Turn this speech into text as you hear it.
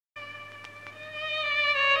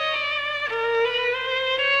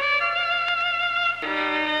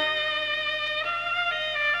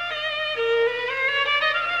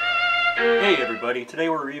everybody. Today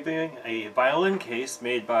we're reviewing a violin case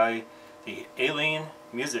made by the Aileen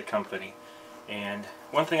Music Company. And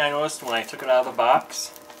one thing I noticed when I took it out of the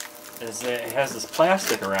box is that it has this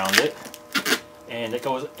plastic around it, and it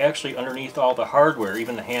goes actually underneath all the hardware,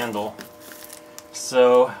 even the handle.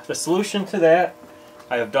 So the solution to that,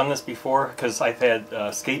 I have done this before because I've had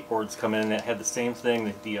skateboards come in that had the same thing,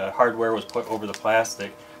 that the hardware was put over the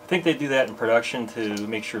plastic. I think they do that in production to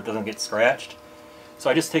make sure it doesn't get scratched. So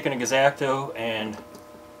I just take an X-Acto and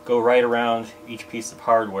go right around each piece of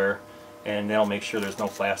hardware, and that'll make sure there's no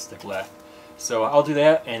plastic left. So I'll do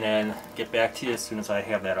that and then get back to you as soon as I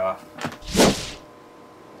have that off.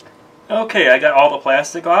 Okay, I got all the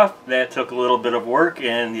plastic off. That took a little bit of work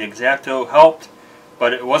and the X-Acto helped,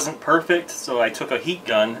 but it wasn't perfect, so I took a heat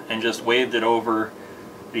gun and just waved it over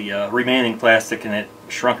the remaining plastic and it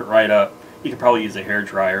shrunk it right up. You could probably use a hair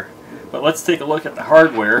dryer. But let's take a look at the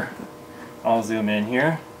hardware. I'll zoom in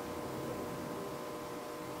here.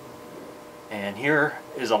 And here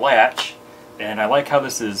is a latch, and I like how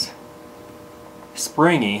this is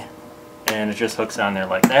springy and it just hooks on there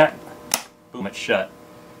like that. Boom, it's shut.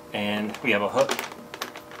 And we have a hook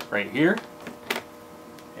right here,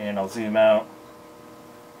 and I'll zoom out,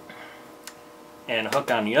 and a hook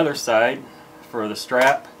on the other side for the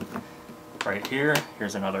strap right here.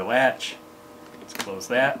 Here's another latch. Let's close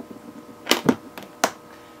that.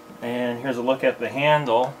 And here's a look at the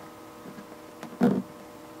handle. It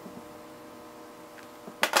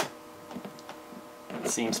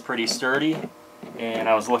seems pretty sturdy, and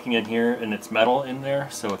I was looking in here and it's metal in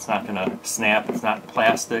there, so it's not going to snap. It's not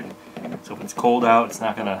plastic, so if it's cold out it's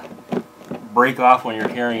not going to break off when you're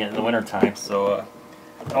carrying it in the wintertime. So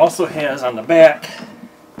it also has on the back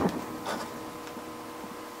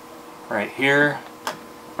right here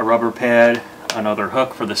a rubber pad, another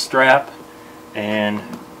hook for the strap, and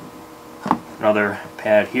another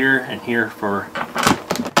pad here and here for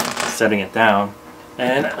setting it down.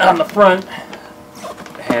 And on the front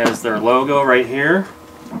it has their logo right here,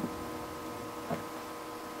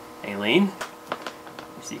 Aileen,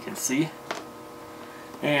 as you can see.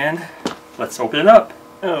 And let's open it up.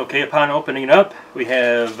 Okay, upon opening it up, we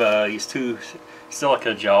have these two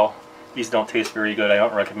silica gel. These don't taste very good. I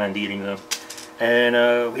don't recommend eating them.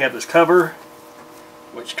 And we have this cover,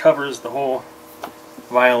 which covers the whole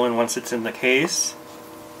violin once it's in the case.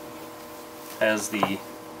 Has the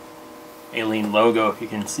Aileen logo, if you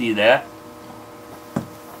can see that.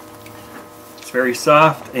 It's very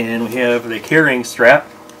soft, and we have the carrying strap,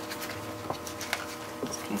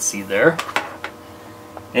 as you can see there.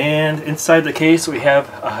 And inside the case we have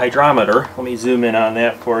a hydrometer. Let me zoom in on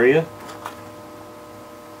that for you.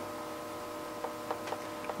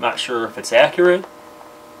 Not sure if it's accurate,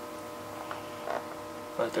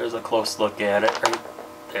 but there's a close look at it right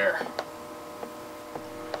there.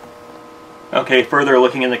 Okay, further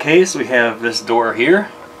looking in the case, we have this door here,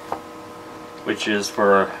 which is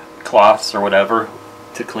for cloths or whatever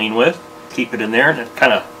to clean with. Keep it in there and it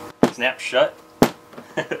kind of snaps shut.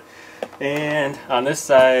 And on this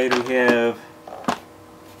side we have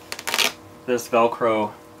this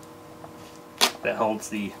Velcro that holds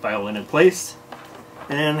the violin in place,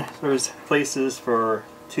 and there's places for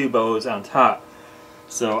two bows on top.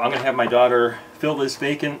 So I'm going to have my daughter fill this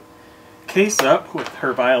vacant case up with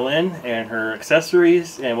her violin and her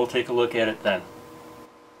accessories, and we'll take a look at it then.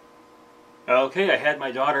 Okay, I had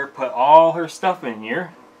my daughter put all her stuff in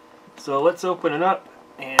here, so let's open it up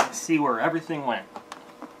and see where everything went.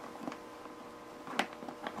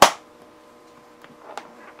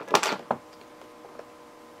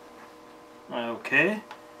 Okay,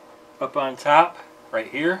 up on top, right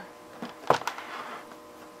here,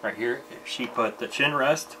 she put the chin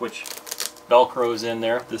rest, which Velcro's in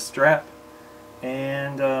there, the strap,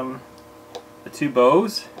 and the two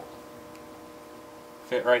bows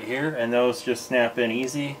fit right here, and those just snap in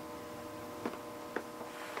easy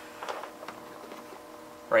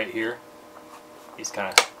right here. These kind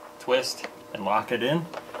of twist and lock it in.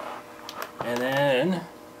 And then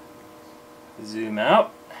zoom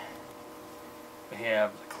out. We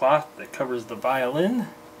have the cloth that covers the violin.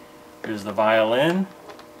 Here's the violin,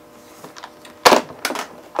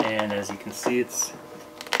 and as you can see, it's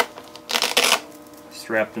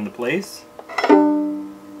strapped into place.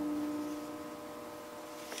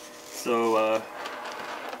 So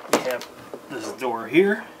we have this door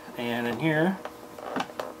here, and in here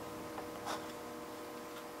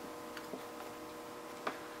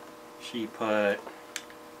she put, well,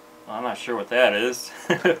 I'm not sure what that is.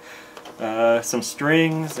 Some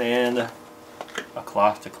strings and a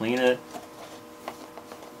cloth to clean it.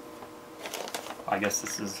 I guess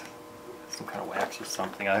this is some kind of wax or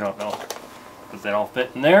something, I don't know. Does that all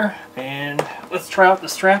fit in there? And let's try out the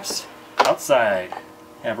straps outside.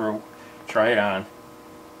 Have her try it on.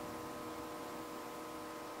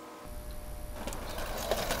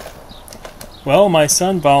 Well, my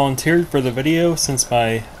son volunteered for the video since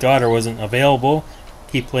my daughter wasn't available.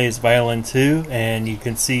 He plays violin too, and you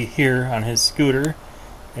can see here on his scooter,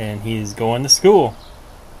 and he's going to school.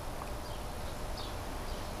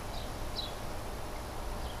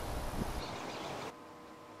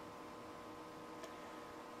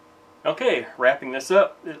 Okay, wrapping this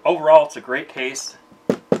up. Overall, it's a great case.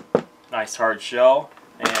 Nice hard shell,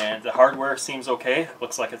 and the hardware seems okay.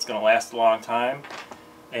 Looks like it's going to last a long time.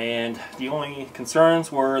 And the only concerns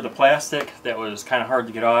were the plastic that was kind of hard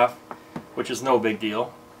to get off, which is no big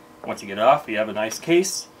deal. Once you get it off, you have a nice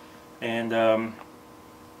case. And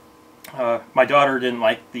my daughter didn't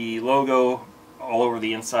like the logo all over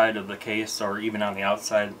the inside of the case or even on the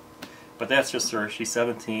outside, but that's just her. She's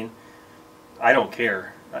 17. I don't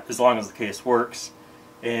care as long as the case works.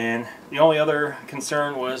 And the only other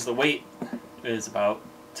concern was the weight is about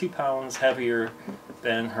 2 pounds heavier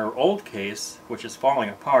than her old case, which is falling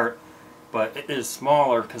apart, but it is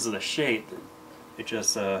smaller because of the shape. It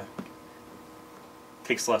just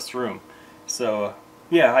takes less room. So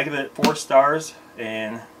yeah, I give it 4 stars,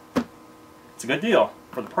 and it's a good deal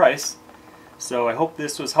for the price. So I hope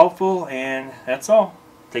this was helpful, and that's all.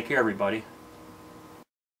 Take care, everybody.